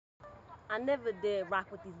I never did rock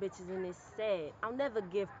with these bitches and it's sad. I'll never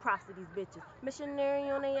give props to these bitches. Missionary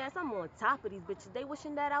on their ass, I'm on top of these bitches. They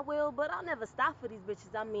wishing that I will, but I'll never stop for these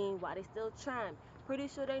bitches. I mean, why they still trying? Pretty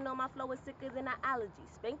sure they know my flow is sicker than an allergy.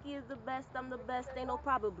 Spanky is the best, I'm the best, ain't no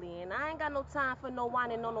probably. And I ain't got no time for no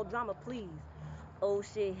whining, no drama, please. Old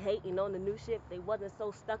shit hating on the new shit. They wasn't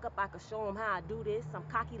so stuck up, I could show them how I do this. I'm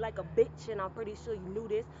cocky like a bitch, and I'm pretty sure you knew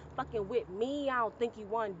this. Fucking with me, I don't think you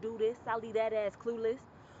want to do this. I'll leave that ass clueless.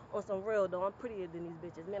 On some real though, I'm prettier than these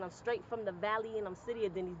bitches. Man, I'm straight from the valley and I'm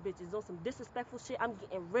cittier than these bitches. On some disrespectful shit, I'm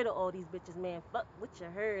getting rid of all these bitches, man. Fuck what you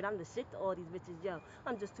heard. I'm the shit to all these bitches, yo.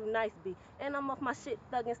 I'm just too nice, B. And I'm off my shit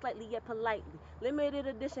thugging slightly yet politely. Limited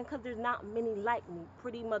edition, cause there's not many like me.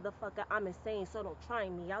 Pretty motherfucker, I'm insane, so don't try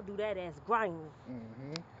me. I'll do that ass grimy.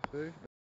 Mm-hmm. See?